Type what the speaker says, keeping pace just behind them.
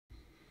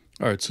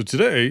All right, so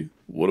today,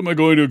 what am I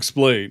going to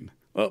explain?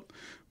 Well,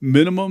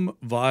 minimum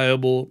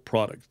viable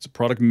product. It's a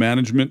product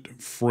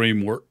management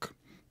framework.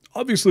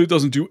 Obviously, it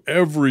doesn't do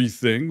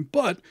everything,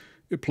 but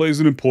it plays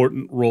an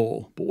important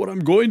role. But what I'm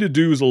going to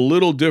do is a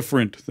little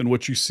different than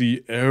what you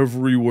see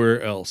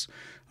everywhere else.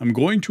 I'm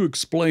going to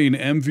explain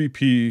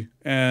MVP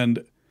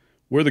and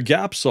where the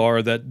gaps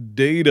are that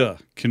data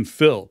can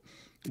fill.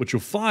 What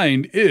you'll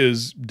find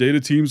is data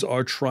teams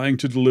are trying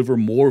to deliver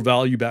more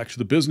value back to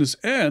the business,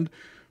 and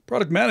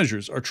product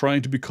managers are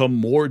trying to become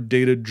more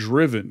data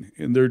driven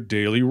in their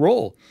daily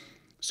role.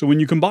 So when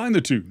you combine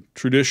the two,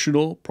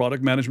 traditional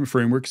product management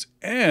frameworks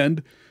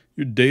and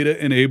your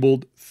data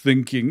enabled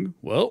thinking,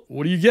 well,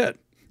 what do you get?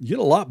 You get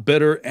a lot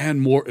better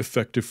and more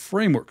effective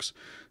frameworks.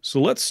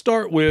 So let's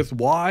start with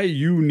why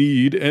you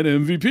need an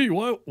MVP.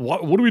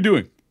 What are we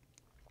doing?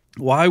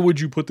 Why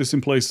would you put this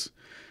in place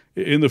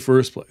in the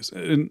first place?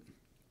 And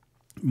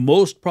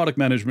most product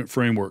management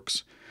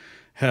frameworks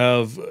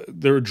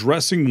they're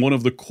addressing one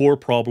of the core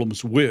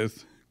problems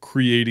with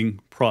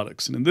creating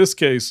products. And in this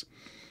case,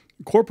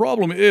 the core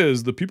problem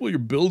is the people you're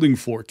building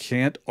for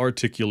can't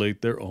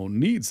articulate their own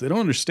needs. They don't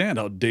understand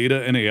how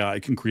data and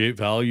AI can create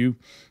value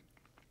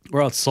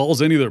or how it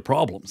solves any of their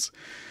problems.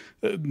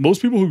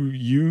 Most people who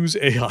use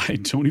AI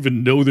don't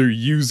even know they're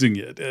using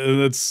it.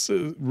 And that's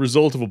a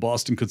result of a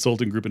Boston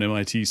Consulting Group and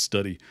MIT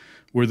study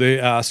where they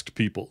asked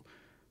people,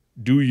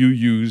 do you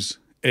use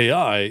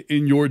AI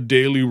in your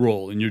daily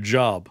role, in your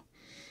job?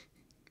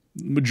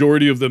 The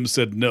majority of them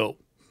said no.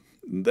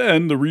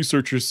 Then the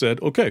researchers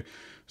said, okay,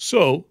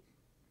 so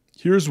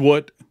here's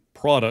what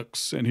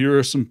products and here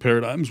are some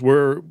paradigms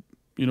where,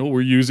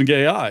 we're using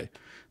AI.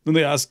 Then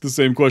they asked the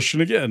same question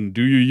again,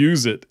 do you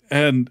use it?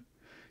 And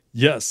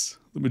yes,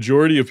 the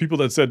majority of people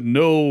that said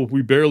no,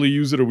 we barely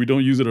use it or we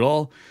don't use it at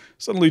all,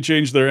 suddenly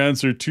changed their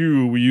answer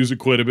to we use it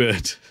quite a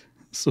bit.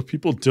 So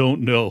people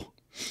don't know.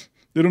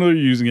 They don't know they're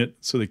using it,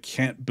 so they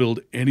can't build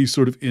any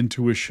sort of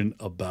intuition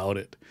about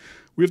it.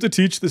 We have to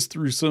teach this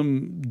through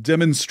some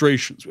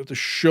demonstrations. We have to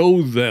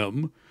show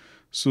them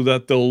so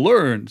that they'll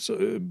learn.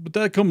 But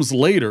that comes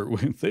later.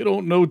 They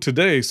don't know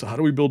today, so how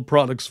do we build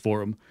products for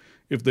them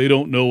if they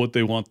don't know what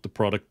they want the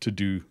product to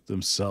do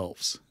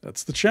themselves?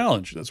 That's the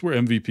challenge. That's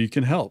where MVP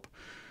can help.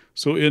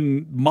 So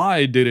in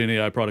my data and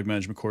AI product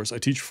management course, I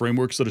teach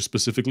frameworks that are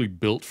specifically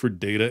built for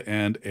data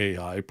and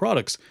AI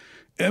products.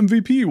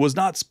 MVP was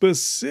not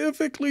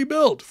specifically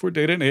built for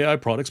data and AI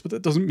products, but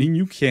that doesn't mean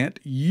you can't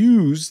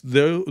use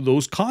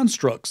those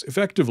constructs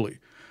effectively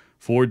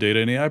for data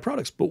and AI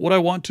products. But what I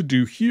want to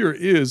do here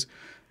is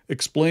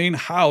explain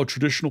how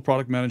traditional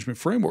product management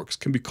frameworks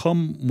can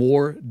become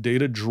more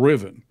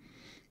data-driven.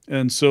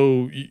 And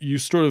so you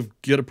sort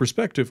of get a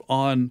perspective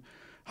on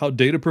how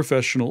data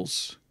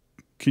professionals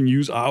can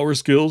use our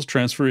skills,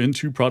 transfer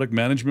into product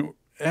management,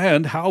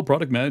 and how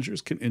product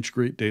managers can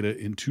integrate data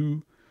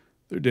into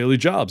their daily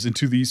jobs,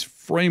 into these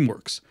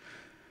frameworks.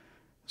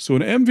 So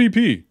an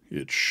MVP,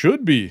 it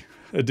should be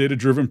a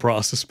data-driven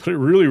process, but it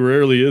really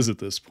rarely is at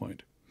this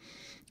point.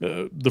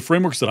 The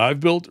frameworks that I've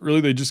built, really,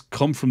 they just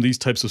come from these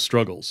types of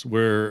struggles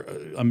where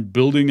I'm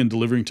building and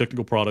delivering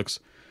technical products,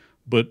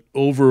 but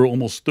over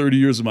almost 30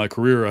 years of my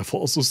career, I've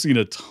also seen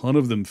a ton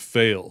of them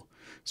fail,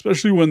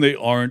 especially when they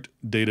aren't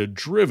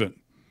data-driven.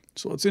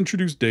 So let's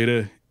introduce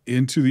data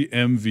into the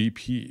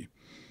MVP.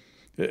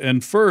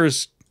 And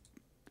first,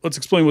 let's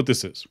explain what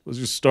this is. Let's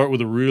just start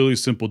with a really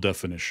simple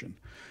definition.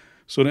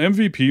 So an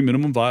MVP,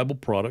 minimum viable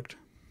product,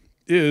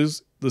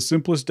 is the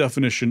simplest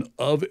definition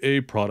of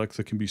a product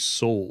that can be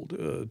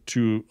sold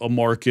to a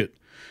market.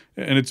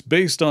 And it's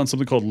based on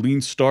something called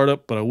lean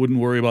startup, but I wouldn't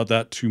worry about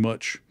that too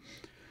much.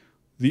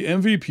 The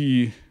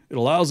MVP, it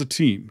allows a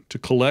team to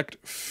collect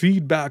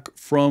feedback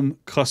from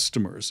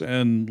customers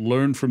and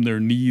learn from their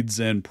needs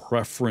and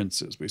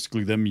preferences.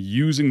 Basically, them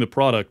using the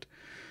product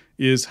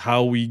is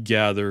how we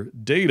gather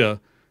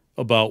data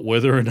about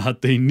whether or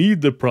not they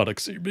need the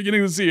product. So you're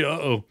beginning to see, there's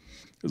a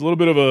little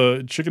bit of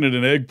a chicken and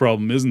an egg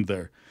problem, isn't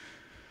there?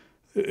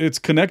 It's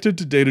connected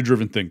to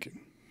data-driven thinking.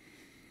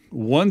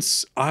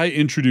 Once I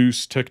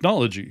introduce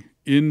technology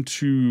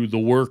into the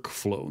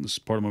workflow, and this is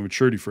part of my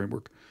maturity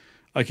framework,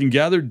 I can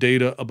gather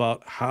data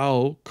about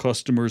how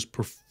customers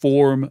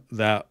perform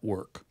that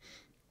work.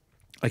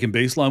 I can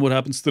baseline what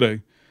happens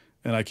today,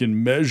 and I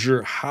can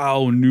measure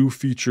how new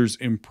features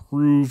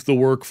improve the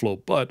workflow.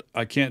 But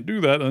I can't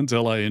do that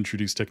until I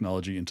introduce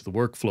technology into the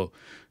workflow.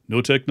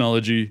 No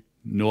technology,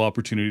 no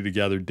opportunity to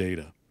gather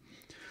data.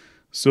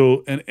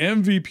 So an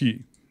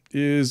MVP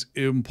is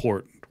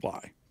important.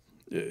 Why?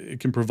 It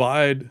can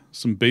provide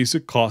some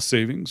basic cost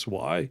savings.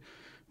 Why?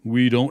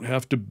 We don't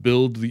have to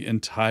build the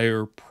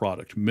entire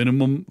product.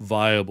 Minimum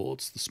viable.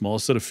 It's the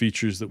smallest set of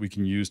features that we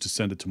can use to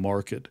send it to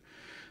market.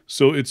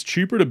 So it's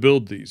cheaper to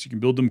build these. You can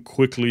build them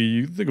quickly.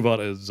 You think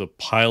about it as a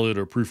pilot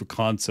or proof of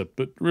concept,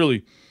 but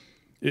really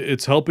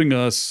it's helping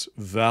us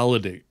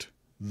validate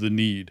the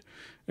need.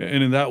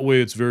 And in that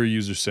way, it's very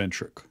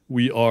user-centric.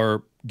 We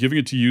are giving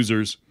it to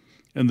users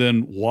and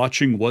then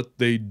watching what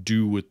they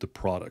do with the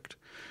product.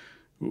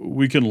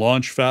 We can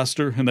launch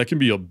faster, and that can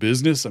be a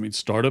business. I mean,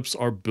 startups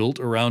are built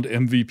around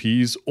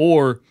MVPs,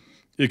 or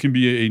it can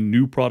be a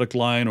new product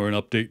line or an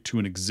update to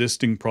an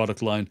existing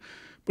product line,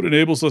 but it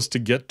enables us to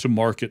get to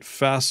market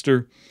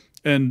faster.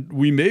 And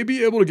we may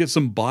be able to get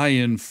some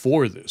buy-in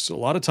for this. A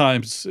lot of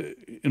times,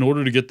 in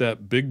order to get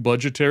that big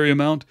budgetary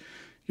amount,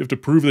 you have to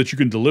prove that you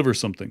can deliver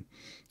something.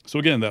 So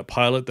again, that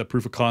pilot, that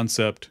proof of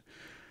concept,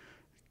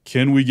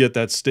 can we get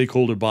that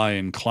stakeholder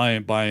buy-in,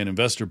 client buy-in,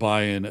 investor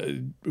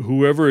buy-in,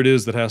 whoever it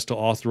is that has to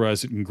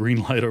authorize it and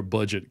greenlight our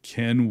budget,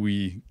 can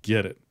we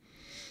get it?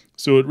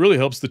 So it really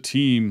helps the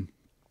team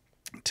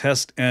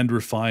test and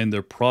refine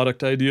their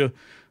product idea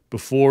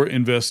before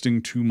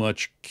investing too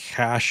much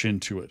cash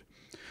into it.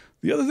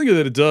 The other thing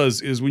that it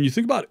does is when you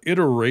think about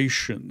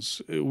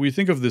iterations, we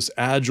think of this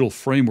agile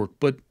framework,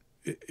 but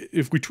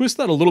if we twist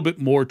that a little bit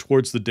more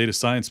towards the data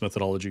science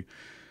methodology,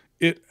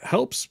 it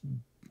helps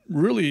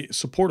really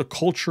support a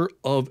culture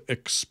of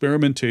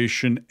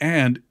experimentation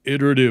and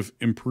iterative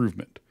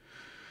improvement.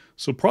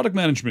 So product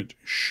management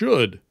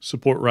should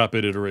support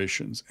rapid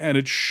iterations, and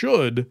it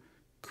should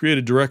create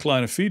a direct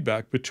line of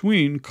feedback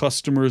between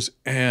customers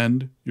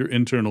and your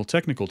internal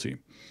technical team.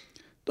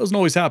 Doesn't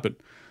always happen,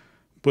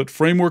 but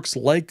frameworks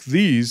like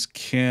these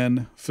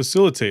can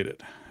facilitate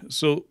it.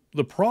 So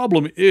the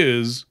problem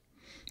is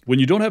when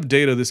you don't have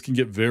data, this can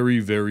get very,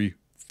 very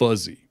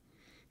fuzzy.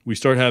 We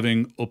start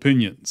having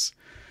opinions.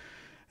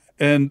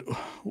 And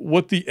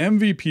what the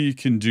MVP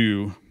can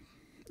do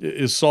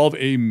is solve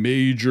a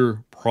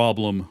major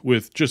problem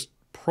with just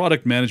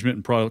product management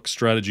and product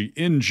strategy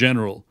in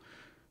general.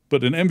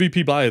 But an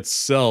MVP by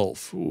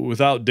itself,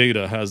 without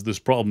data, has this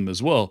problem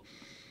as well.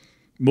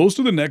 Most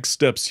of the next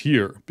steps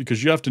here,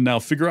 because you have to now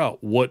figure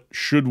out what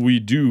should we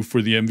do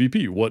for the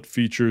MVP? What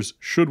features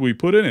should we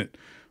put in it?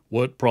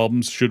 What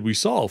problems should we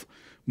solve?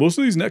 Most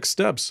of these next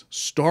steps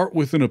start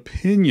with an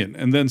opinion,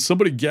 and then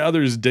somebody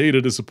gathers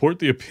data to support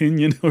the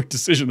opinion or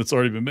decision that's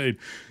already been made.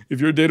 If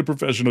you're a data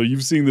professional,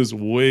 you've seen this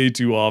way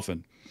too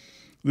often.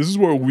 This is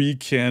where we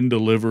can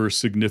deliver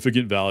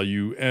significant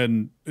value,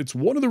 and it's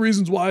one of the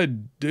reasons why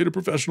data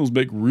professionals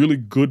make really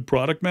good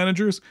product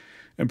managers,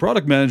 and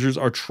product managers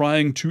are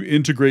trying to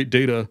integrate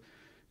data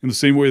in the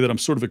same way that I'm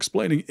sort of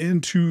explaining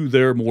into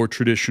their more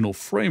traditional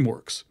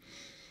frameworks.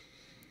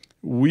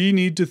 We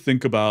need to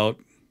think about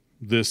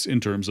this in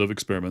terms of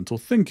experimental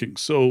thinking.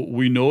 So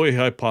we know a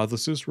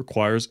hypothesis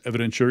requires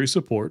evidentiary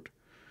support.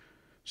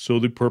 So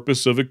the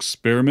purpose of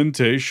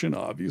experimentation,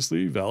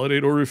 obviously,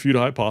 validate or refute a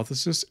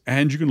hypothesis,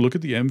 and you can look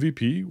at the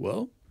MVP.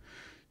 Well,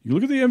 you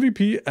look at the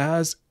MVP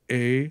as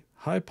a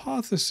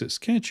hypothesis,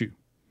 can't you?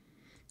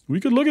 We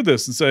could look at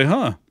this and say,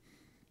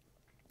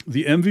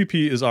 the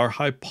MVP is our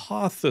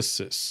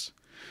hypothesis.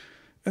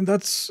 And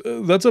that's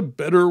a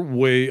better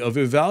way of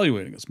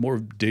evaluating. It's more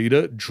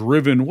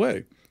data-driven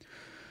way.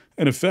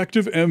 An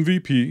effective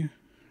MVP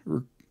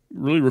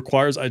really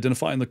requires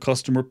identifying the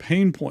customer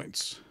pain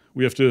points.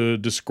 We have to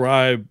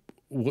describe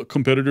what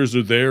competitors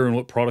are there and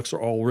what products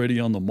are already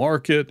on the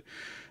market.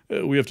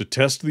 We have to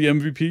test the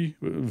MVP,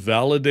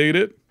 validate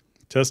it,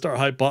 test our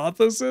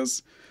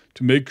hypothesis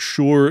to make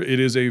sure it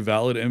is a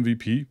valid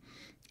MVP.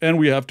 And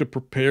we have to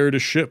prepare to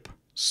ship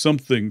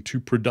something to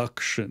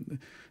production.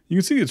 You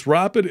can see it's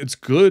rapid, it's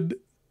good.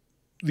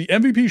 The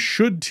MVP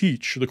should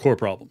teach the core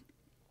problem.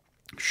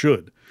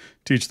 Should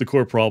teach the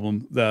core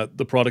problem that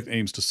the product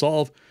aims to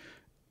solve.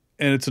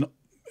 And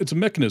it's a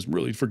mechanism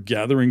really for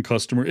gathering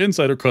customer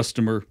insight or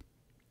customer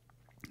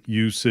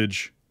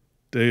usage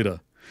data.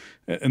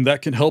 And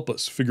that can help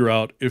us figure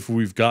out if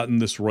we've gotten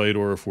this right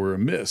or if we're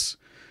amiss.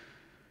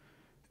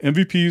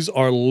 MVPs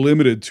are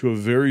limited to a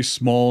very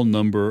small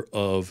number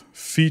of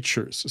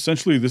features.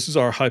 Essentially, this is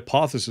our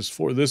hypothesis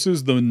for. This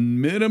is the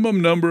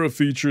minimum number of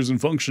features and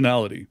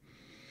functionality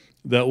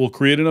that will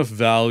create enough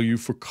value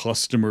for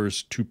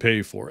customers to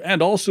pay for,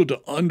 and also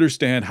to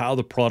understand how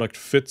the product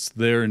fits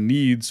their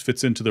needs,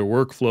 fits into their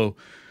workflow,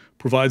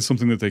 provides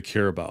something that they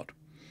care about.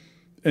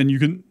 And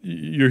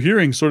you're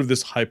hearing sort of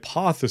this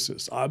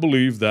hypothesis. I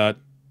believe that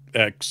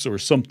X or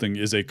something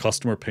is a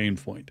customer pain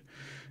point.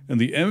 And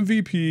the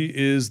MVP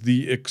is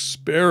the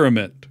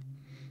experiment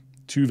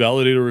to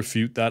validate or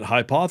refute that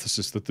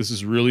hypothesis, that this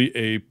is really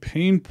a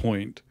pain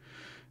point.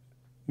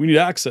 We need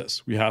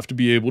access. We have to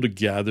be able to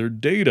gather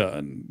data.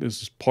 And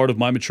this is part of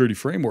my maturity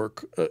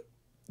framework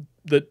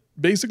that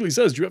basically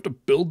says you have to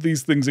build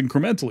these things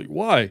incrementally.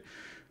 Why?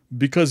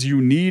 Because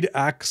you need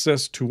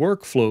access to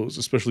workflows,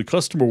 especially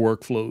customer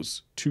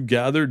workflows, to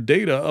gather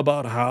data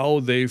about how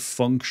they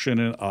function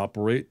and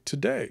operate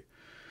today.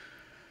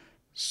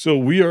 So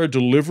we are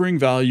delivering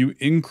value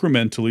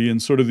incrementally in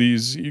sort of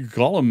these, you could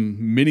call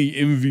them mini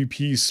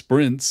MVP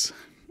sprints,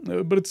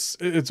 but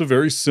it's a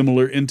very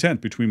similar intent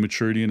between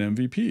maturity and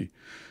MVP.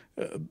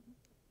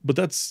 But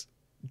that's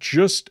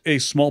just a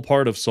small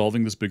part of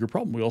solving this bigger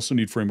problem. We also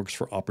need frameworks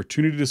for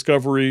opportunity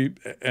discovery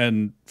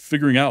and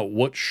figuring out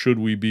what should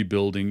we be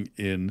building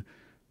in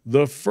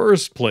the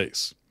first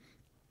place.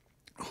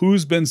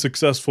 Who's been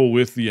successful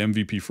with the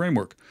MVP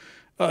framework?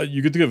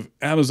 You could think of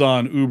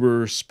Amazon,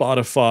 Uber,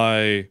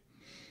 Spotify,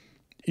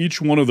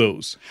 Each one of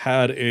those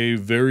had a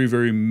very,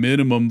 very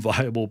minimum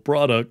viable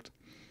product.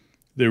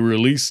 They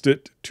released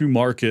it to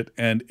market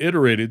and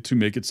iterated to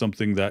make it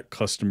something that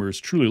customers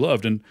truly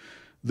loved. And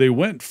they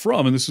went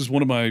from, and this is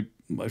one of my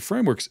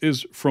frameworks,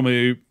 is from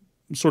a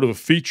sort of a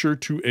feature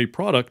to a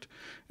product,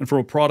 and from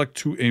a product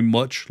to a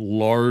much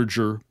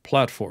larger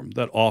platform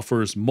that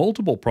offers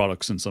multiple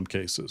products in some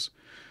cases.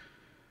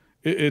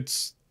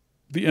 It's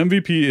the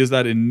MVP is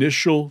that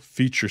initial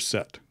feature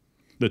set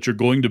that you're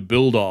going to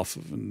build off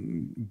of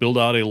and build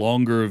out a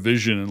longer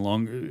vision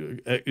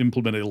and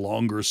implement a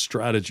longer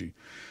strategy.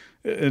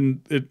 And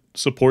it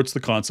supports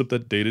the concept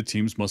that data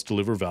teams must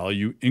deliver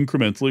value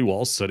incrementally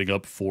while setting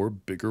up for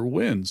bigger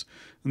wins.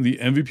 And the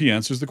MVP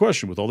answers the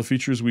question, with all the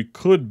features we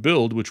could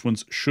build, which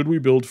ones should we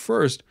build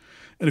first?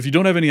 And if you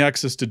don't have any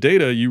access to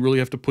data, you really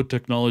have to put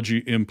technology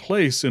in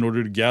place in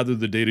order to gather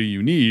the data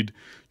you need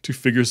to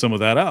figure some of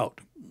that out.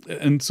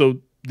 And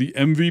so the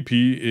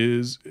MVP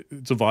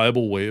it's a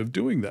viable way of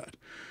doing that.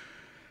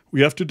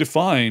 We have to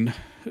define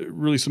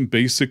really some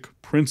basic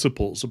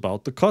principles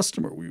about the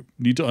customer. We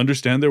need to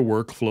understand their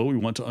workflow. We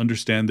want to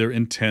understand their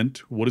intent.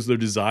 What is their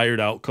desired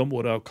outcome?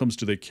 What outcomes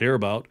do they care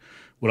about?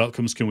 What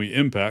outcomes can we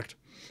impact?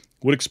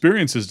 What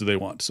experiences do they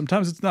want?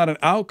 Sometimes it's not an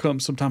outcome.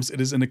 Sometimes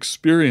it is an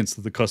experience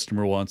that the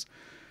customer wants.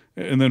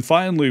 And then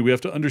finally, we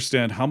have to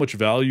understand how much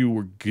value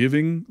we're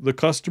giving the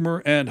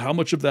customer and how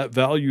much of that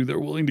value they're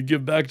willing to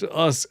give back to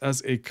us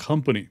as a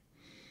company.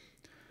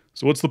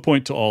 So what's the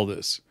point to all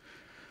this?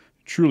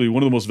 Truly,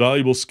 one of the most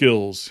valuable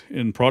skills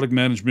in product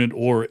management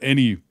or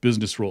any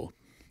business role.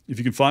 If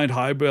you can find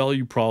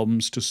high-value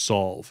problems to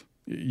solve,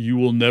 you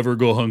will never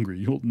go hungry.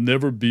 You'll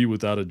never be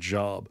without a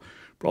job.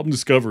 Problem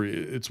discovery,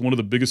 it's one of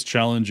the biggest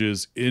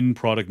challenges in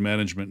product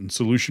management, and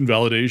solution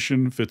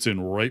validation fits in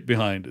right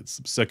behind. It's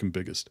the second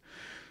biggest.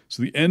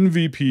 So the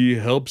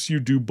MVP helps you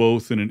do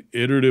both in an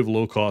iterative,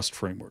 low-cost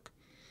framework.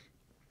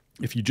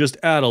 If you just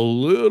add a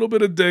little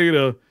bit of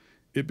data,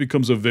 it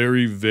becomes a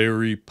very,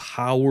 very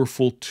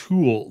powerful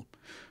tool,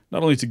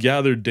 not only to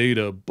gather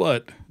data,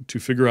 but to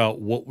figure out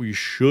what we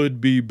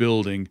should be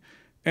building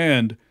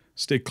and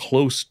stay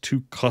close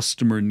to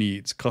customer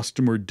needs,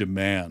 customer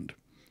demand.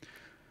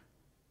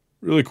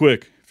 Really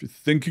quick, if you're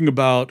thinking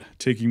about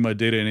taking my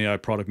Data and AI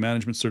Product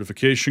Management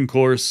certification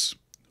course,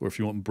 or if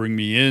you want to bring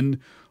me in,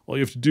 all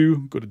you have to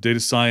do, go to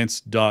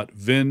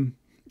DataScience.vin.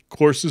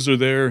 Courses are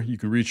there. You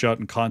can reach out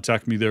and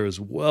contact me there as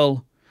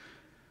well.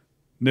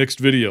 Next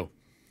video,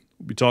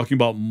 we'll be talking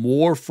about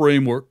more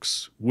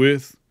frameworks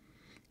with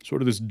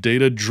sort of this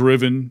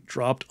data-driven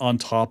dropped on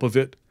top of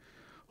it,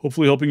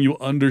 hopefully helping you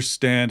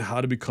understand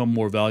how to become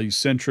more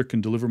value-centric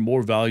and deliver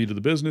more value to the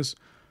business.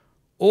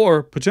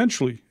 Or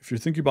potentially, if you're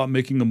thinking about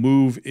making a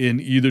move in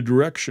either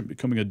direction,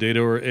 becoming a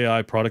data or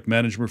AI product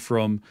manager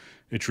from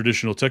a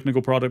traditional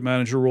technical product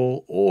manager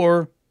role,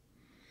 or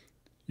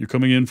you're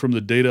coming in from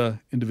the data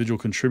individual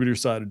contributor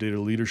side or data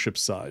leadership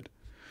side,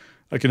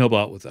 I can help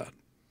out with that.